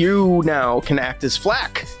 you now can act as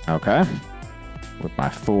Flack. Okay. With my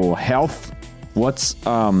full health. What's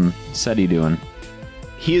Seti doing?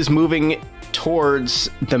 He is moving towards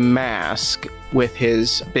the mask with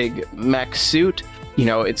his big mech suit. You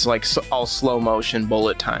know, it's like all slow motion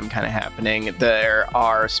bullet time kind of happening. There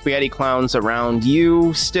are spaghetti clowns around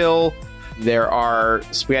you still. There are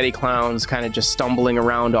spaghetti clowns kind of just stumbling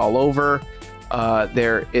around all over.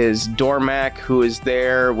 There is Dormac, who is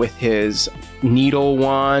there with his needle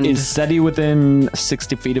wand. Is Seti within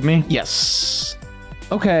 60 feet of me? Yes.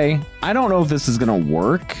 Okay. I don't know if this is going to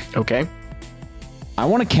work. Okay. I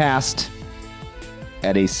want to cast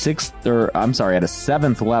at a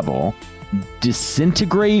 7th level,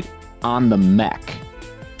 Disintegrate on the mech.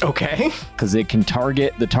 Okay. Because the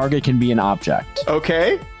target can be an object.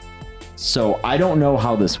 Okay. So I don't know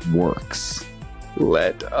how this works.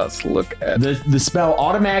 Let us look at The spell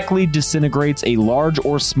automatically disintegrates a large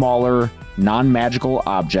or smaller non-magical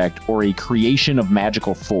object or a creation of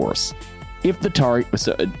magical force. If the target...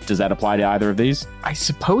 So, does that apply to either of these? I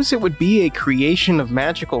suppose it would be a creation of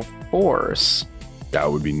magical force.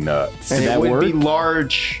 That would be nuts. And that it would work? be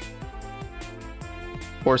large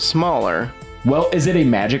or smaller. Well, is it a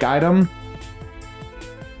magic item?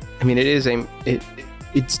 I mean,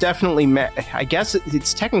 it's definitely... I guess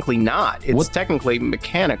it's technically not. It's technically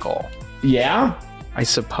mechanical, Yeah? I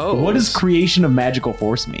suppose. What does creation of magical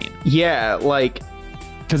force mean? Yeah, like...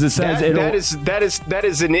 Because it says that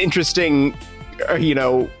is an interesting,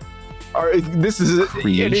 this is an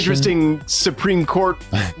Creation? interesting Supreme Court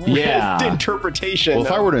interpretation. Well,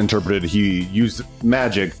 if I were to interpret it, he used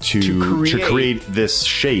magic to create this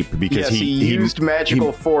shape because yes, he used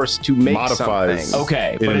magical force to make modifies- something.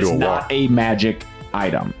 Okay, it but into it's a not wall. a magic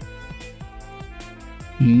item.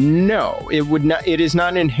 No, it would not. It is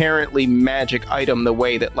not an inherently magic item the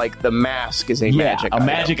way that like the mask is a magic item.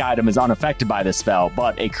 magic item is unaffected by the spell,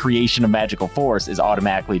 but a creation of magical force is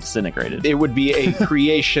automatically disintegrated. It would be a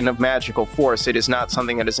creation of magical force. It is not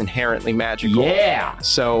something that is inherently magical. Yeah.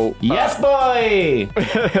 So Yes, boy.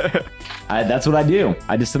 That's what I do.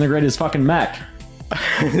 I disintegrate his fucking mech.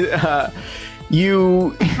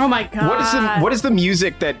 you. Oh my god. What is the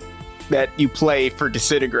music that you play for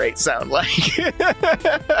disintegrate sound like?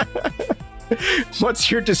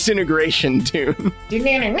 What's your disintegration tune?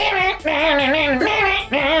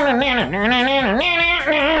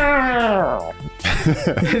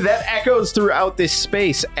 That echoes throughout this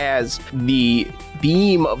space as the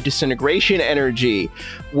beam of disintegration energy,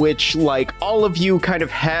 which like all of you kind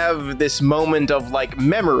of have this moment of like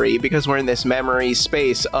memory because we're in this memory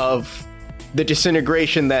space of the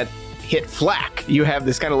disintegration that hit Flack. You have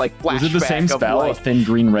this kind of like flashback. Was it the same of spell? A light. thin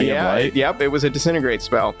green ray of Yeah, light? yep, it was a disintegrate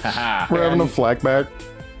spell. Haha. We're having a flak back.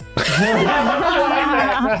 Good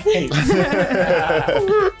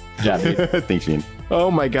job, dude. Thanks, Ian.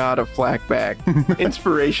 Oh my god, a Flackback.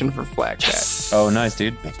 Inspiration for Flackback. Oh, nice,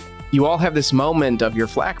 dude. you all have this moment of your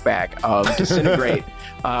flashback of disintegrate,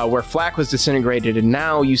 where Flack was disintegrated, and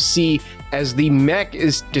now you see as the mech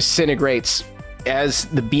disintegrates, as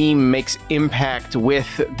the beam makes impact with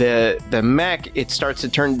the mech, it starts to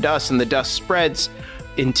turn to dust, and the dust spreads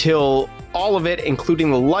until all of it, including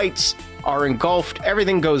the lights, are engulfed.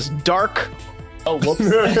 Everything goes dark. Oh, whoops.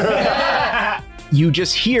 You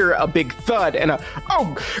just hear a big thud and a,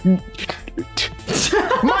 oh,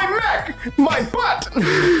 my mech, my butt.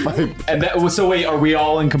 And that was, so wait, are we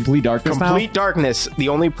all in complete darkness now? Complete darkness. The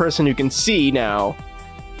only person who can see now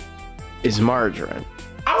is Margarine.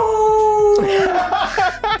 Oh!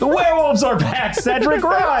 The werewolves are back, Cedric,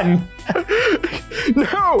 run!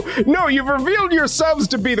 No, you've revealed yourselves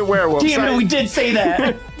to be the werewolves. Damn it, we did say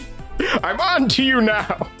that. I'm on to you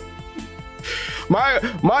now.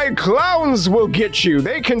 My clowns will get you.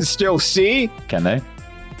 They can still see. Can they?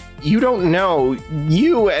 You don't know.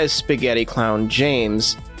 You, as Spaghetti Clown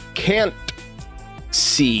James, can't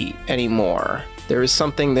see anymore. There is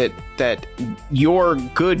something that your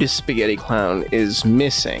good Spaghetti Clown is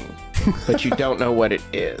missing, but you don't know what it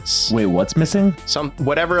is. Wait, what's missing?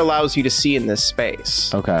 Whatever allows you to see in this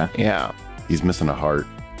space. Okay. Yeah. He's missing a heart.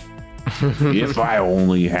 If I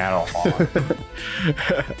only had a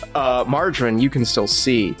heart. Margarine, you can still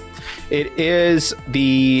see. It is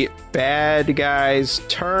the bad guy's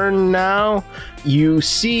turn now. You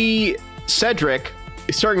see Cedric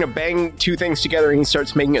is starting to bang two things together, and he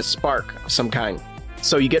starts making a spark of some kind.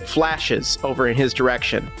 So you get flashes over in his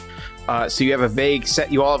direction. So you have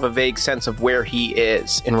you all have a vague sense of where he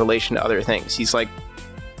is in relation to other things. He's like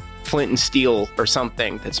flint and steel or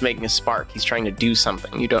something that's making a spark. He's trying to do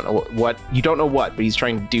something. You don't know what, but he's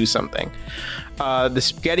trying to do something. The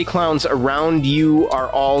Spaghetti Clowns around you are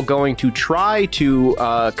all going to try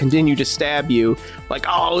to continue to stab you. Like,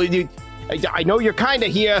 oh, I know you're kind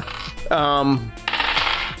of here.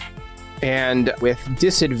 And with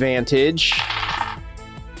disadvantage,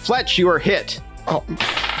 Fletch, you are hit. Oh.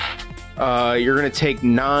 You're going to take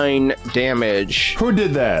 9 damage. Who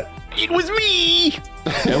did that? It was me!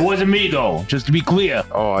 It wasn't me, though, just to be clear.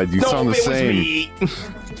 Oh, you sound the same.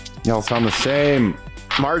 Y'all sound the same.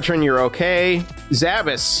 Margarine, you're okay.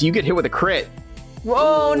 Zabas, you get hit with a crit.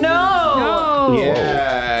 Whoa, no!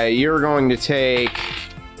 Yeah, you're going to take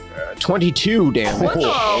 22 damage. What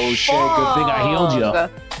the shit, good thing I healed you.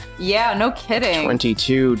 Yeah, no kidding.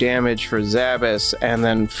 22 damage for Zabas, and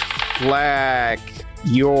then Flack,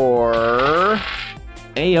 you're...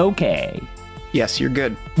 A-okay. Yes, you're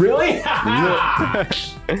good. Really?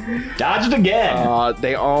 Dodged again.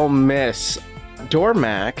 They all miss.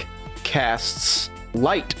 Dormac casts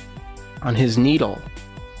light on his needle.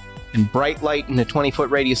 And bright light in a 20-foot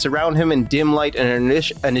radius around him, and dim light in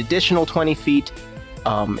an additional 20 feet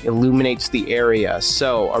illuminates the area.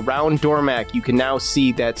 So around Dormac, you can now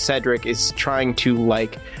see that Cedric is trying to,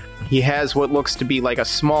 he has what looks to be like a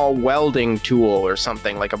small welding tool or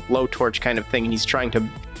something, like a blowtorch kind of thing, and he's trying to...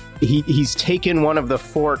 He's taken one of the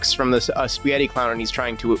forks from the Spaghetti Clown, and he's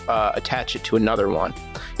trying to attach it to another one.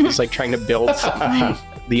 He's trying to build something.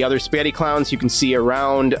 The other Spaghetti Clowns you can see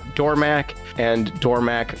around Dormac, and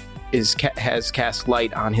Dormac has cast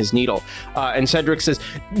light on his needle. And Cedric says,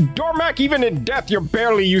 Dormac, even in death, you're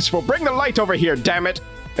barely useful. Bring the light over here, damn it.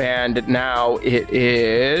 And now it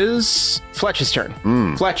is Fletch's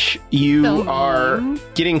turn. Fletch, you are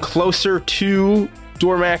getting closer to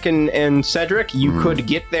Dormac and Cedric. You could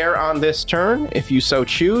get there on this turn if you so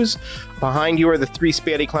choose. Behind you are the 3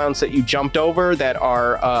 Spaghetti Clowns that you jumped over that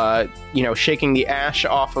are, shaking the ash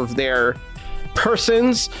off of their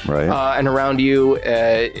persons. Right. And around you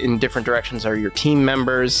in different directions are your team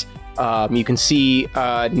members. You can see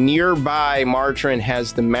nearby Margarine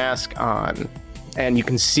has the mask on. And you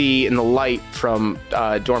can see in the light from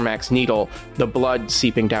Dormac's needle the blood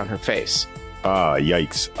seeping down her face.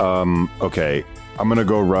 Yikes. Okay. I'm going to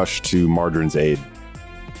go rush to Margarine's aid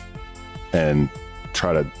and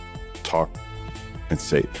try to talk and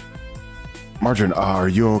say, Margarine, are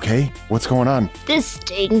you okay? What's going on? This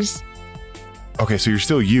stings. Okay, so you're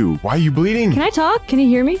still you. Why are you bleeding? Can I talk? Can you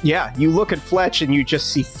hear me? Yeah, you look at Fletch and you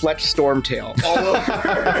just see Fletch Stormtail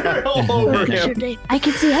all over him. I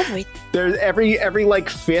can see everything. There's every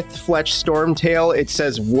 5th Fletch Stormtail, it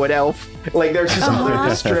says Wood Elf. There's just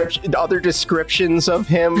other descriptions of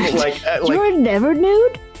him. You're never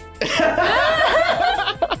nude?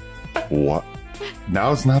 What?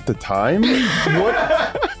 Now's not the time?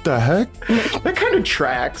 What the heck? That kind of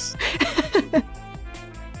tracks.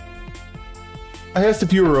 I asked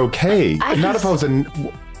if you were okay, not if I was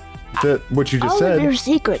what you just all said. All of your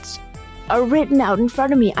secrets are written out in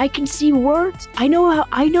front of me. I can see words. I know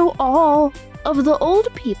all of the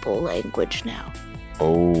old people language now.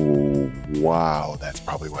 Oh, wow. That's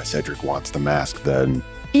probably why Cedric wants the mask then.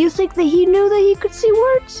 You think that he knew that he could see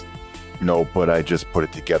words? No, but I just put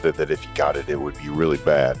it together that if he got it, it would be really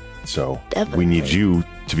bad. So Definitely. we need you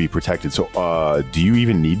to be protected. So, do you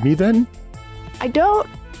even need me then? I don't.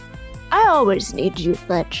 I always need you,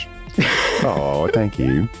 Fletch. Oh, thank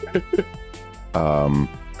you.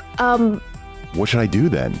 What should I do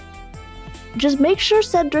then? Just make sure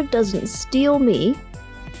Cedric doesn't steal me.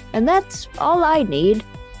 And that's all I need.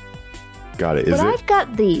 Got it. But Is it? I've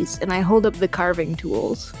got these, and I hold up the carving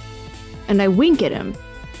tools, and I wink at him.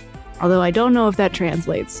 Although I don't know if that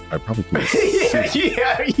translates. I probably can.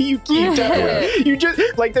 Yeah, you definitely. You just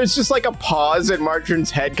like there's just like a pause, and Margarine's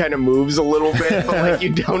head kind of moves a little bit, but like you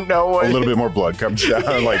don't know what. A little bit more blood comes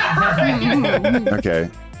down. Like, okay.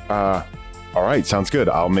 All right, sounds good.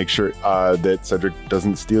 I'll make sure that Cedric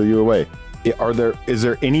doesn't steal you away. Is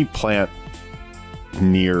there any plant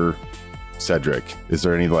near Cedric? Is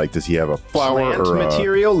there any, like, does he have a flower Plant or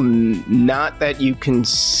material? Not that you can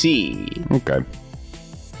see. Okay.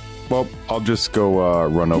 Well, I'll just go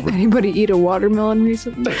run over. Anybody eat a watermelon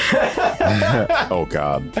recently? Oh,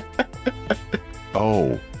 God.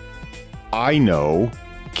 Oh, I know.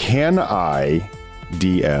 Can I,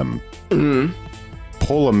 DM,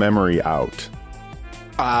 pull a memory out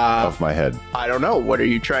of my head? I don't know. What are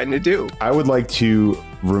you trying to do? I would like to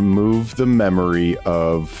remove the memory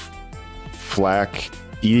of Flack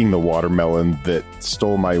eating the watermelon that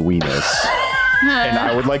stole my weenus. And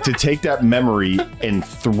I would like to take that memory and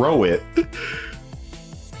throw it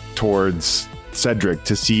towards Cedric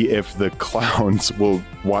to see if the clowns will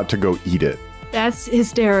want to go eat it. That's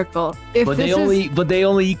hysterical. If But this they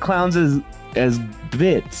only eat clowns as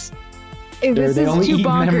bits. if this They is only too eat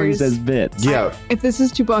memories as bonkers, bits. Yeah. if this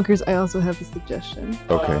is too bonkers, I also have a suggestion.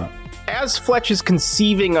 Okay. As Fletch is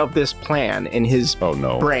conceiving of this plan in his Oh,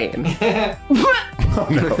 no. brain, Oh,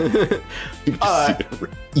 no.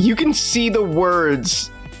 you can see the words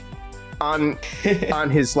on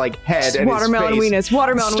his like head and Watermelon his face weenus.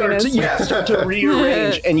 Watermelon start to, weenus. yeah, start to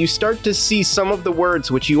rearrange, and you start to see some of the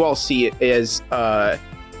words which you all see as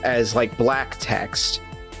like black text.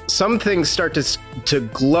 Some things start to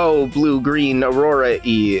glow blue, green,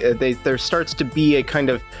 aurora-y. There starts to be a kind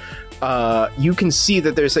of you can see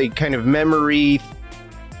that there's a kind of memory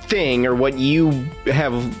thing, or what you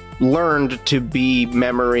have learned to be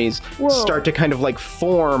memories, Whoa. start to kind of like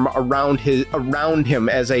form around him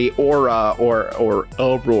as a aura or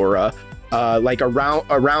aurora, like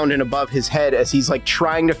around and above his head, as he's like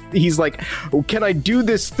he's like, oh, can I do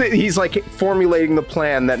this thing? He's like formulating the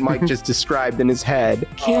plan that Mike just described in his head.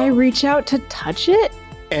 Can I reach out to touch it?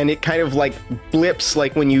 And it kind of like blips,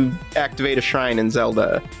 like when you activate a shrine in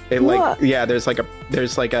Zelda. It like, What? yeah, there's like a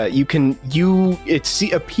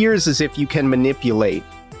appears as if you can manipulate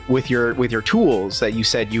with your tools that you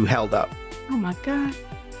said you held up. Oh my god.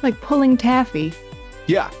 Like pulling taffy.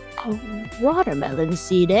 Yeah. Oh, watermelon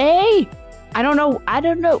seed, eh? I don't know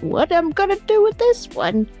what I'm gonna do with this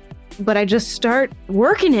one. But I just start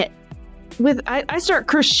working it. I start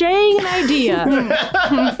crocheting an idea.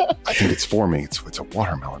 I think it's forming. It's a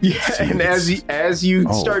watermelon. Yeah, See, and it's- as you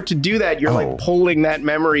Oh. start to do that, you're Oh. like pulling that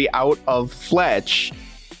memory out of Fletch.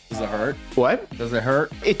 Does it hurt? What? Does it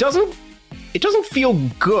hurt? It doesn't feel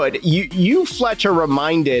good. You Fletch are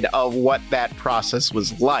reminded of what that process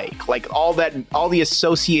was like. Like all the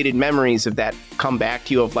associated memories of that come back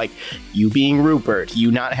to you, of like you being Rupert, you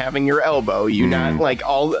not having your elbow, you not like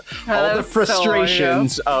all the that was so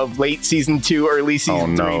frustrations of late season 2, early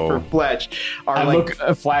season 3 no. for Fletch are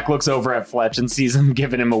Flack looks over at Fletch and sees him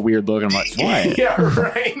giving him a weird look. And I'm like, what? yeah,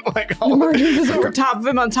 right. Like all Martin is over top of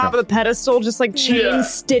him on top of the pedestal, just like chain Yeah.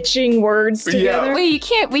 stitching words together. Wait,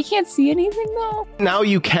 we can't see anything though? now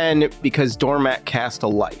you can, because Dormat cast a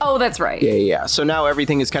light. Oh, that's right. Yeah. So now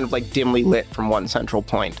everything is kind of like dimly lit from one central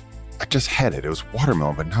point. I just had it. It was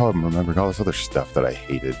watermelon, but now I'm remembering all this other stuff that I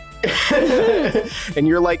hated. And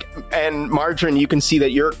you're like, and Margarine, you can see that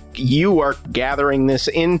you are gathering this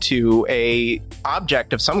into a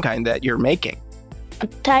object of some kind that you're making. A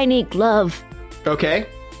tiny glove. Okay.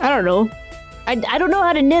 I don't know. I don't know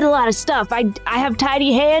how to knit a lot of stuff. I have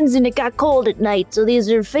tiny hands and it got cold at night, so these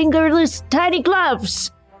are fingerless tiny gloves.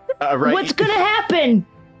 Right. What's gonna happen?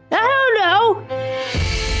 I don't know.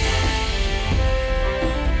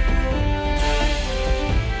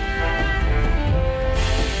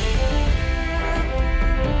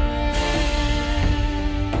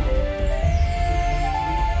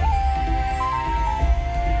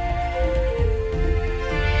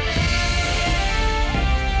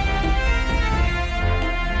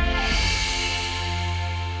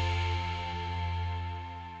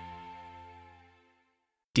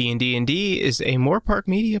 D&D is a Moore Park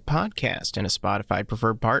Media podcast and a Spotify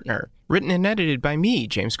preferred partner. Written and edited by me,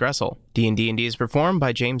 James Gressel. D&D is performed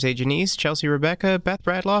by James A. Janice, Chelsea Rebecca, Beth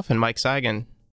Bradloff, and Mike Seigan.